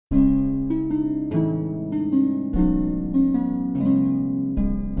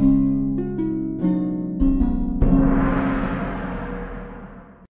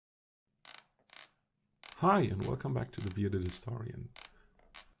Hi, and welcome back to the Bearded Historian.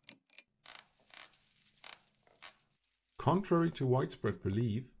 Contrary to widespread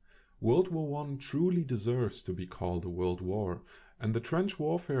belief, World War I truly deserves to be called a world war, and the trench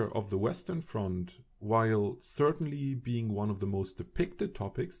warfare of the Western Front, while certainly being one of the most depicted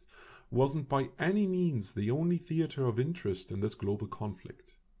topics, wasn't by any means the only theater of interest in this global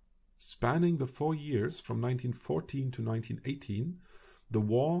conflict. Spanning the 4 years from 1914 to 1918, the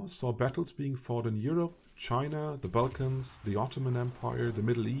war saw battles being fought in Europe, China, the Balkans, the Ottoman Empire, the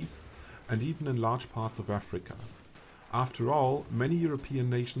Middle East, and even in large parts of Africa. After all, many European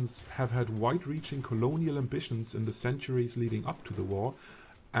nations have had wide-reaching colonial ambitions in the centuries leading up to the war,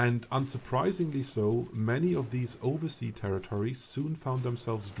 and unsurprisingly so, many of these overseas territories soon found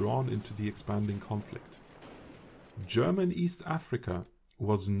themselves drawn into the expanding conflict. German East Africa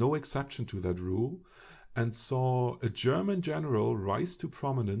was no exception to that rule, and saw a German general rise to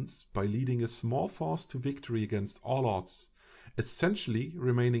prominence by leading a small force to victory against all odds, essentially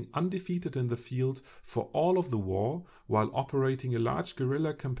remaining undefeated in the field for all of the war while operating a large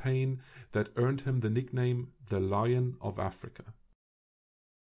guerrilla campaign that earned him the nickname the Lion of Africa.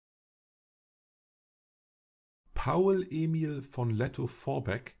 Paul Emil von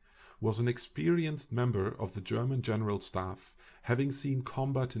Lettow-Vorbeck was an experienced member of the German General Staff, having seen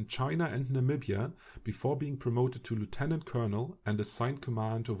combat in China and Namibia before being promoted to lieutenant colonel and assigned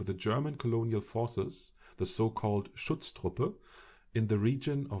command over the German colonial forces, the so-called Schutztruppe, in the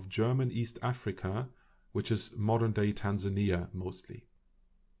region of German East Africa, which is modern-day Tanzania mostly.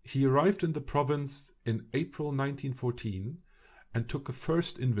 He arrived in the province in April 1914 and took a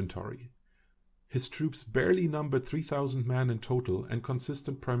first inventory. His troops barely numbered 3,000 men in total and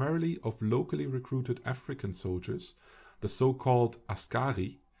consisted primarily of locally recruited African soldiers, the so-called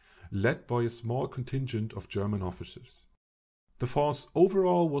Askari, led by a small contingent of German officers. The force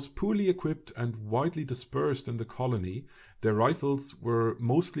overall was poorly equipped and widely dispersed in the colony. Their rifles were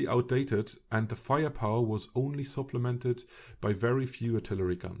mostly outdated and the firepower was only supplemented by very few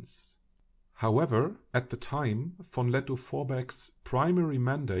artillery guns. However, at the time, von Lettow-Vorbeck's primary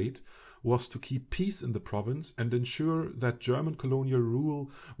mandate was to keep peace in the province and ensure that German colonial rule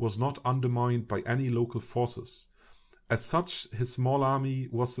was not undermined by any local forces. As such, his small army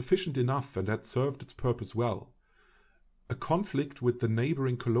was sufficient enough and had served its purpose well. A conflict with the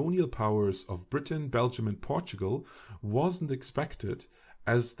neighboring colonial powers of Britain, Belgium and Portugal wasn't expected,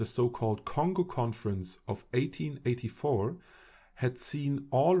 as the so-called Congo Conference of 1884 had seen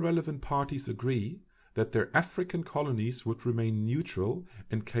all relevant parties agree that their African colonies would remain neutral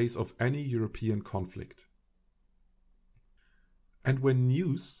in case of any European conflict. And when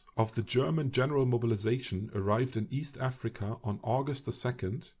news of the German general mobilization arrived in East Africa on August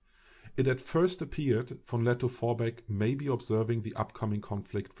 2nd, it at first appeared von Lettow-Vorbeck may be observing the upcoming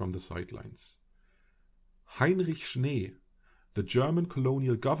conflict from the sidelines. Heinrich Schnee, the German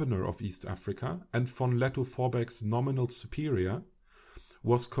colonial governor of East Africa and von Lettow-Vorbeck's nominal superior,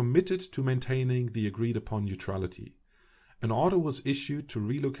 was committed to maintaining the agreed-upon neutrality. An order was issued to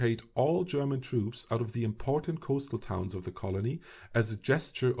relocate all German troops out of the important coastal towns of the colony as a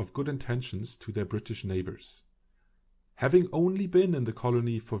gesture of good intentions to their British neighbors. Having only been in the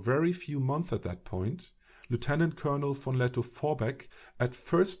colony for very few months at that point, Lieutenant Colonel von Lettow-Vorbeck at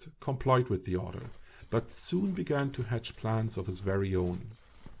first complied with the order, but soon began to hatch plans of his very own.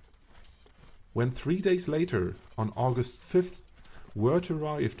 When 3 days later, on August 5th, word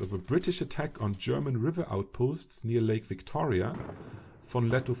arrived of a British attack on German river outposts near Lake Victoria, von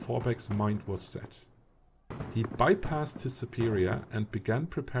Lettow-Vorbeck's mind was set. He bypassed his superior and began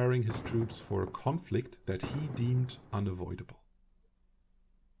preparing his troops for a conflict that he deemed unavoidable.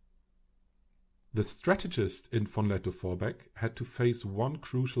 The strategist in von Lettow-Vorbeck had to face one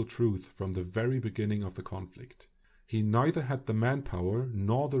crucial truth from the very beginning of the conflict. He neither had the manpower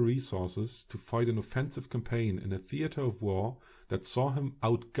nor the resources to fight an offensive campaign in a theater of war that saw him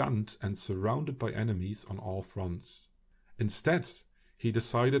outgunned and surrounded by enemies on all fronts. Instead, he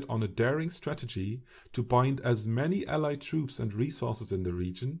decided on a daring strategy to bind as many Allied troops and resources in the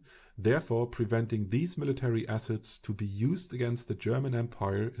region, therefore preventing these military assets to be used against the German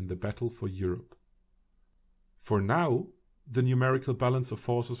Empire in the battle for Europe. For now, the numerical balance of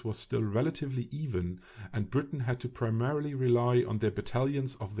forces was still relatively even, and Britain had to primarily rely on their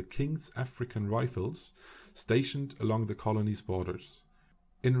battalions of the King's African Rifles, stationed along the colony's borders.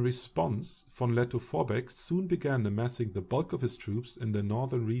 In response, von Lettow-Vorbeck soon began amassing the bulk of his troops in the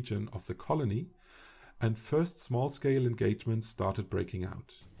northern region of the colony, and first small-scale engagements started breaking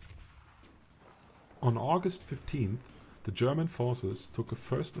out. On August 15th, the German forces took a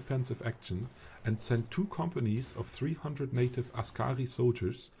first offensive action and sent 2 companies of 300 native Askari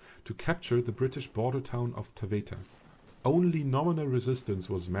soldiers to capture the British border town of Taveta. Only nominal resistance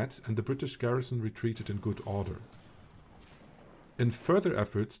was met and the British garrison retreated in good order. In further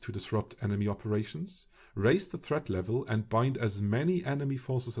efforts to disrupt enemy operations, raise the threat level and bind as many enemy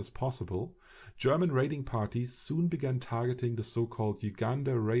forces as possible, German raiding parties soon began targeting the so-called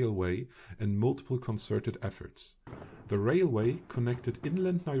Uganda Railway in multiple concerted efforts. The railway connected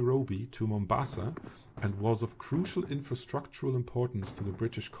inland Nairobi to Mombasa and was of crucial infrastructural importance to the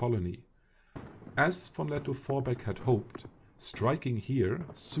British colony. As von Lettow-Vorbeck had hoped, striking here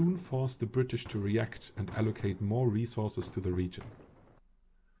soon forced the British to react and allocate more resources to the region.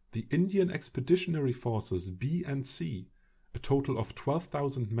 The Indian Expeditionary Forces B and C, a total of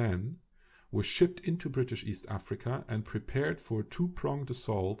 12,000 men, were shipped into British East Africa and prepared for a 2-pronged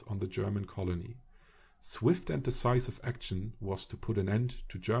assault on the German colony. Swift and decisive action was to put an end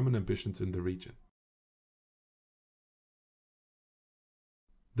to German ambitions in the region.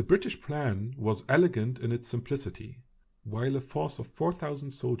 The British plan was elegant in its simplicity. While a force of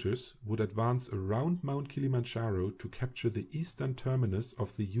 4,000 soldiers would advance around Mount Kilimanjaro to capture the eastern terminus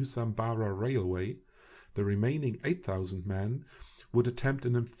of the Usambara Railway, the remaining 8,000 men would attempt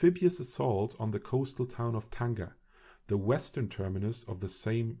an amphibious assault on the coastal town of Tanga, the western terminus of the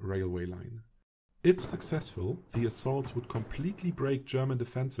same railway line. If successful, the assaults would completely break German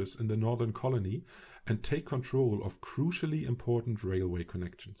defenses in the northern colony and take control of crucially important railway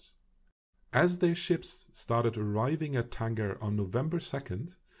connections. As their ships started arriving at Tanga on November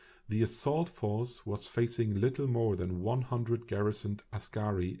 2nd, the assault force was facing little more than 100 garrisoned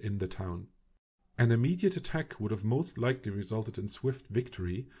Askari in the town. An immediate attack would have most likely resulted in swift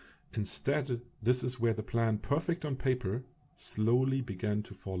victory. Instead, this is where the plan, perfect on paper, slowly began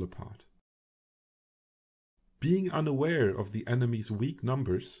to fall apart. Being unaware of the enemy's weak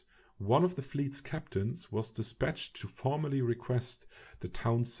numbers, one of the fleet's captains was dispatched to formally request the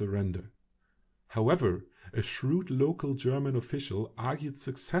town's surrender. However, a shrewd local German official argued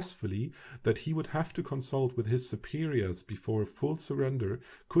successfully that he would have to consult with his superiors before a full surrender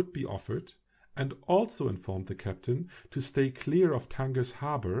could be offered, and also informed the captain to stay clear of Tanga's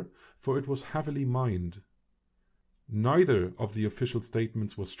harbor, for it was heavily mined. Neither of the official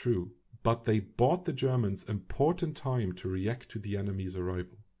statements was true, but they bought the Germans important time to react to the enemy's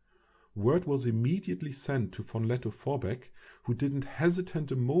arrival. Word was immediately sent to von Lettow-Vorbeck, who didn't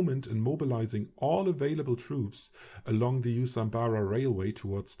hesitate a moment in mobilizing all available troops along the Usambara Railway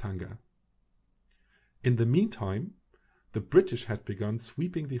towards Tanga. In the meantime, the British had begun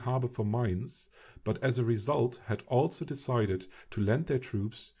sweeping the harbor for mines, but as a result had also decided to land their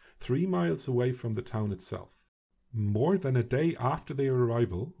troops 3 miles away from the town itself. More than a day after their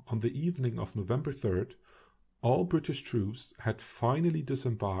arrival, on the evening of November 3rd, all British troops had finally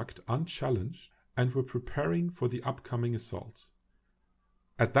disembarked unchallenged and were preparing for the upcoming assault.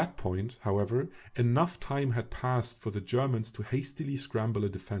 At that point, however, enough time had passed for the Germans to hastily scramble a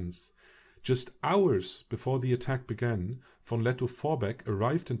defense. Just hours before the attack began, von Lettow-Vorbeck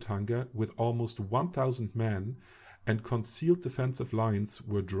arrived in Tanga with almost 1,000 men, and concealed defensive lines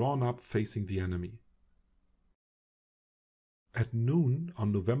were drawn up facing the enemy. At noon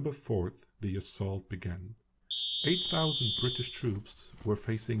on November 4th, the assault began. 8,000 British troops were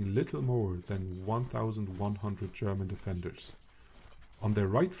facing little more than 1,100 German defenders. On their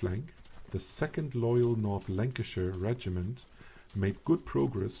right flank, the 2nd Loyal North Lancashire Regiment made good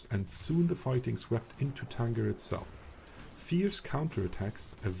progress, and soon the fighting swept into Tanga itself. Fierce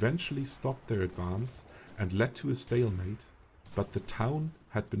counterattacks eventually stopped their advance and led to a stalemate, but the town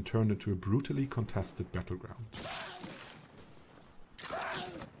had been turned into a brutally contested battleground.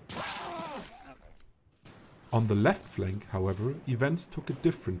 On the left flank, however, events took a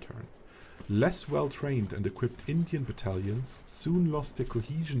different turn. Less well-trained and equipped Indian battalions soon lost their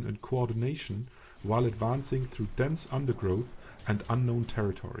cohesion and coordination while advancing through dense undergrowth and unknown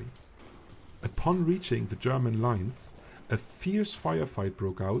territory. Upon reaching the German lines, a fierce firefight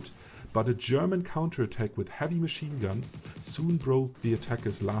broke out, but a German counterattack with heavy machine guns soon broke the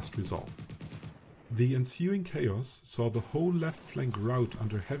attackers' last resolve. The ensuing chaos saw the whole left flank rout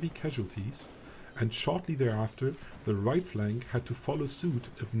under heavy casualties, and shortly thereafter the right flank had to follow suit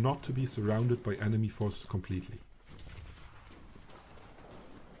if not to be surrounded by enemy forces completely.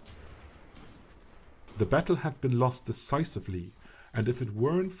 The battle had been lost decisively, and if it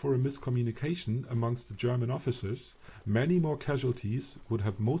weren't for a miscommunication amongst the German officers, many more casualties would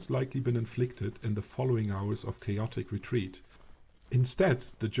have most likely been inflicted in the following hours of chaotic retreat. Instead,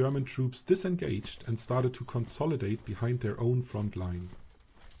 the German troops disengaged and started to consolidate behind their own front line.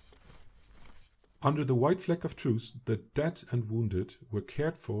 Under the white flag of truce, the dead and wounded were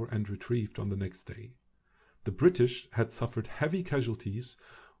cared for and retrieved on the next day. The British had suffered heavy casualties,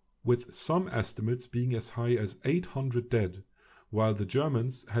 with some estimates being as high as 800 dead, while the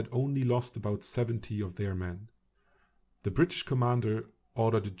Germans had only lost about 70 of their men. The British commander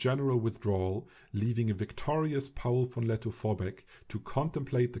ordered a general withdrawal, leaving a victorious Paul von Lettow-Vorbeck to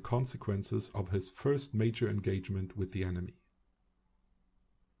contemplate the consequences of his first major engagement with the enemy.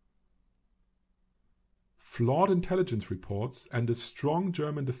 Flawed intelligence reports and a strong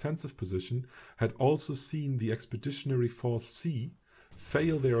German defensive position had also seen the Expeditionary Force C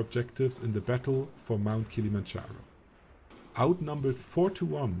fail their objectives in the battle for Mount Kilimanjaro. Outnumbered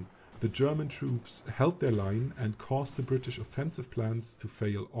 4-1, the German troops held their line and caused the British offensive plans to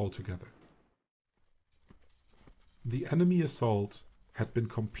fail altogether. The enemy assault had been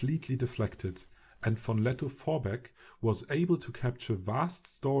completely deflected, and von Lettow-Vorbeck was able to capture vast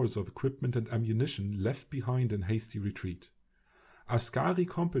stores of equipment and ammunition left behind in hasty retreat. Askari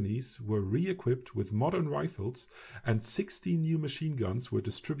companies were re-equipped with modern rifles, and 16 new machine guns were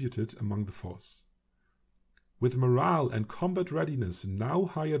distributed among the force. With morale and combat readiness now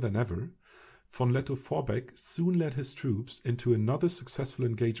higher than ever, von Lettow-Vorbeck soon led his troops into another successful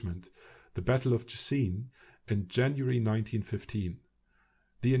engagement, the Battle of Jeseen, in January 1915.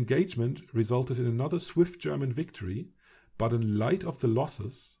 The engagement resulted in another swift German victory, but in light of the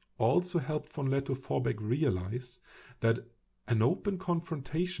losses, also helped von Lettow-Vorbeck realize that an open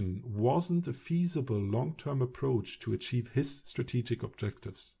confrontation wasn't a feasible long-term approach to achieve his strategic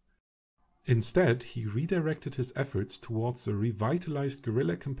objectives. Instead, he redirected his efforts towards a revitalized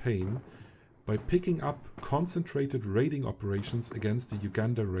guerrilla campaign by picking up concentrated raiding operations against the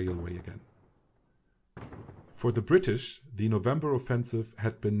Uganda Railway again. For the British, the November offensive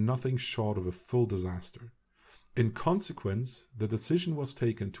had been nothing short of a full disaster. In consequence, the decision was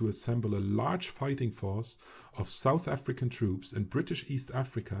taken to assemble a large fighting force of South African troops in British East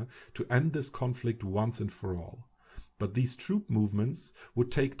Africa to end this conflict once and for all. But these troop movements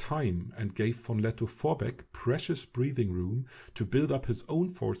would take time and gave von Lettow-Vorbeck precious breathing room to build up his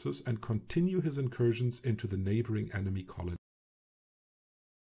own forces and continue his incursions into the neighboring enemy colony.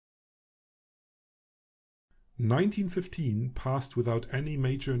 1915 passed without any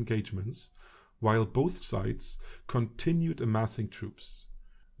major engagements, while both sides continued amassing troops.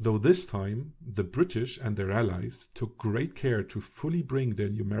 Though this time, the British and their allies took great care to fully bring their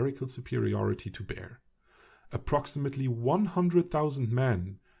numerical superiority to bear. Approximately 100,000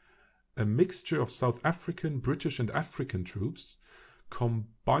 men, a mixture of South African, British and African troops,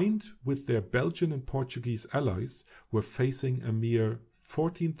 combined with their Belgian and Portuguese allies, were facing a mere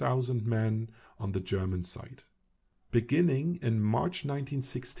 14,000 men on the German side. Beginning in March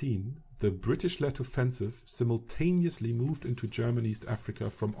 1916, the British-led offensive simultaneously moved into German East Africa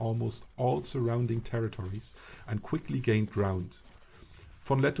from almost all surrounding territories and quickly gained ground.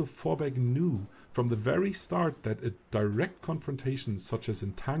 Von Lettow-Vorbeck knew from the very start that a direct confrontation such as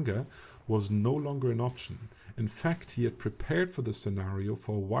in Tanga was no longer an option. In fact, he had prepared for this scenario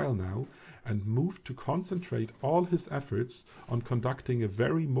for a while now and moved to concentrate all his efforts on conducting a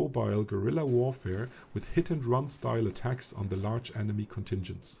very mobile guerrilla warfare with hit-and-run style attacks on the large enemy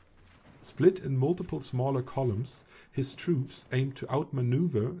contingents. Split in multiple smaller columns, his troops aimed to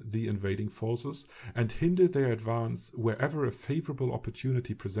outmaneuver the invading forces and hinder their advance wherever a favorable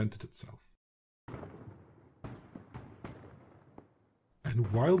opportunity presented itself.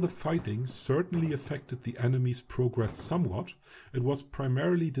 And while the fighting certainly affected the enemy's progress somewhat, it was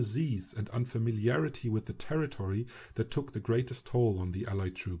primarily disease and unfamiliarity with the territory that took the greatest toll on the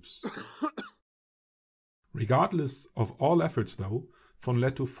Allied troops. Regardless of all efforts though, von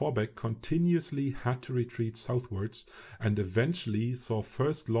Lettow-Vorbeck continuously had to retreat southwards and eventually saw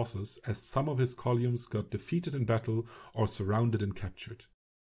first losses as some of his columns got defeated in battle or surrounded and captured.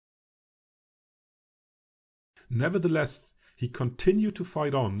 Nevertheless, he continued to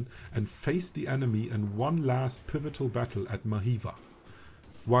fight on and faced the enemy in one last pivotal battle at Mahiva.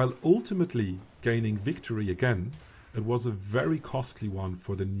 While ultimately gaining victory again, it was a very costly one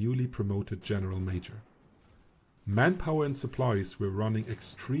for the newly promoted General Major. Manpower and supplies were running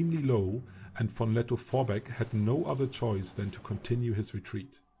extremely low, and von Lettow-Vorbeck had no other choice than to continue his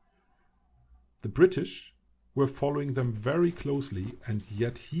retreat. The British were following them very closely, and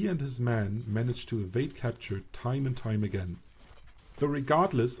yet he and his men managed to evade capture time and time again. Though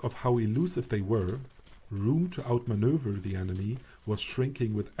regardless of how elusive they were, room to outmaneuver the enemy was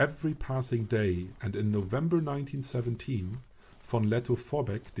shrinking with every passing day, and in November 1917, von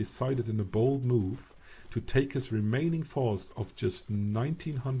Lettow-Vorbeck decided in a bold move to take his remaining force of just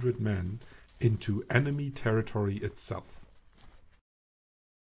 1,900 men into enemy territory itself.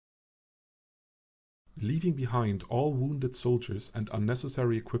 Leaving behind all wounded soldiers and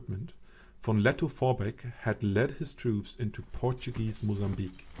unnecessary equipment, von Lettow-Vorbeck had led his troops into Portuguese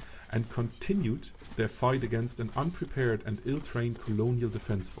Mozambique and continued their fight against an unprepared and ill-trained colonial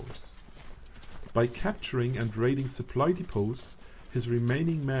defense force. By capturing and raiding supply depots, his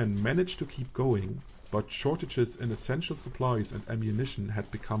remaining men managed to keep going, but shortages in essential supplies and ammunition had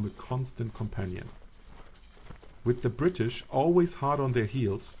become a constant companion. With the British always hard on their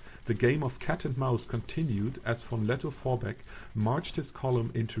heels, the game of cat and mouse continued as von Lettow-Vorbeck marched his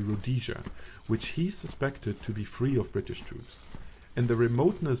column into Rhodesia, which he suspected to be free of British troops. In the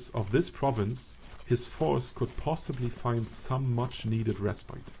remoteness of this province, his force could possibly find some much-needed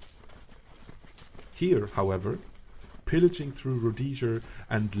respite. Here, however, pillaging through Rhodesia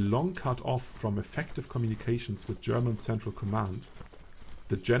and long cut off from effective communications with German Central Command,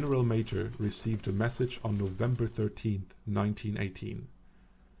 the General Major received a message on November 13, 1918.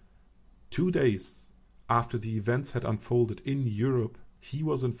 2 days after the events had unfolded in Europe, he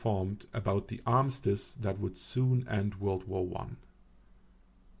was informed about the armistice that would soon end World War I.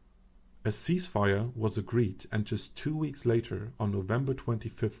 A ceasefire was agreed, and just 2 weeks later, on November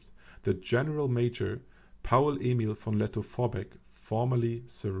 25th, the General Major Paul Emil von Lettow-Vorbeck formally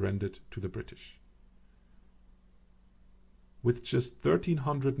surrendered to the British. With just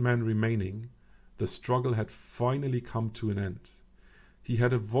 1,300 men remaining, the struggle had finally come to an end. He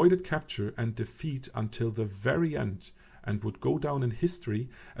had avoided capture and defeat until the very end and would go down in history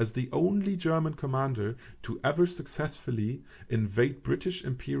as the only German commander to ever successfully invade British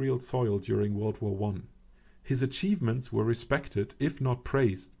imperial soil during World War I. His achievements were respected, if not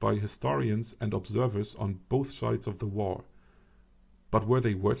praised, by historians and observers on both sides of the war. But were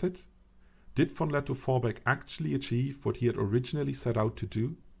they worth it? Did von Lettow-Vorbeck actually achieve what he had originally set out to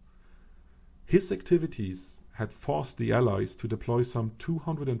do? His activities had forced the Allies to deploy some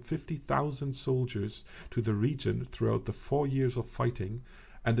 250,000 soldiers to the region throughout the 4 years of fighting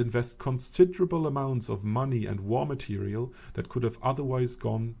and invest considerable amounts of money and war material that could have otherwise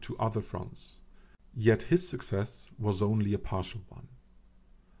gone to other fronts. Yet his success was only a partial one.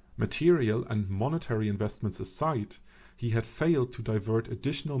 Material and monetary investments aside, he had failed to divert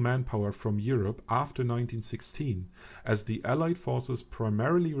additional manpower from Europe after 1916, as the Allied forces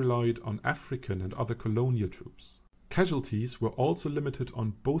primarily relied on African and other colonial troops. Casualties were also limited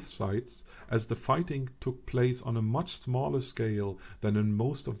on both sides, as the fighting took place on a much smaller scale than in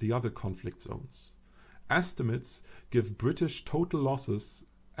most of the other conflict zones. Estimates give British total losses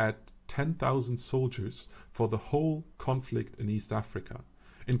at 10,000 soldiers for the whole conflict in East Africa.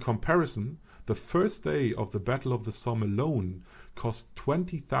 In comparison, the first day of the Battle of the Somme alone cost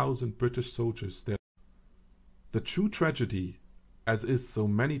 20,000 British soldiers their The true tragedy, as is so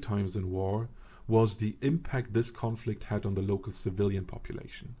many times in war, was the impact this conflict had on the local civilian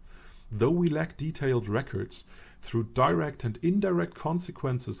population. Though we lack detailed records, through direct and indirect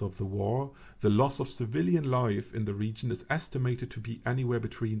consequences of the war, the loss of civilian life in the region is estimated to be anywhere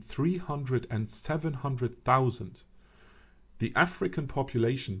between 300 and 700,000. The African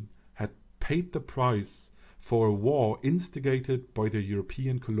population had paid the price for a war instigated by the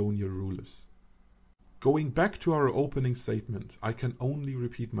European colonial rulers. Going back to our opening statement, I can only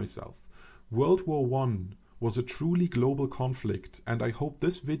repeat myself. World War I was a truly global conflict, and I hope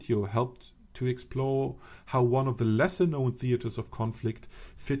this video helped to explore how one of the lesser known theaters of conflict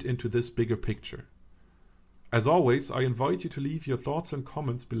fit into this bigger picture. As always, I invite you to leave your thoughts and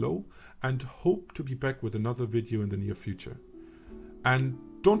comments below, and hope to be back with another video in the near future. And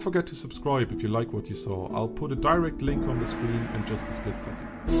don't forget to subscribe if you like what you saw. I'll put a direct link on the screen in just a split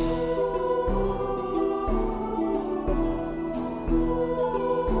second.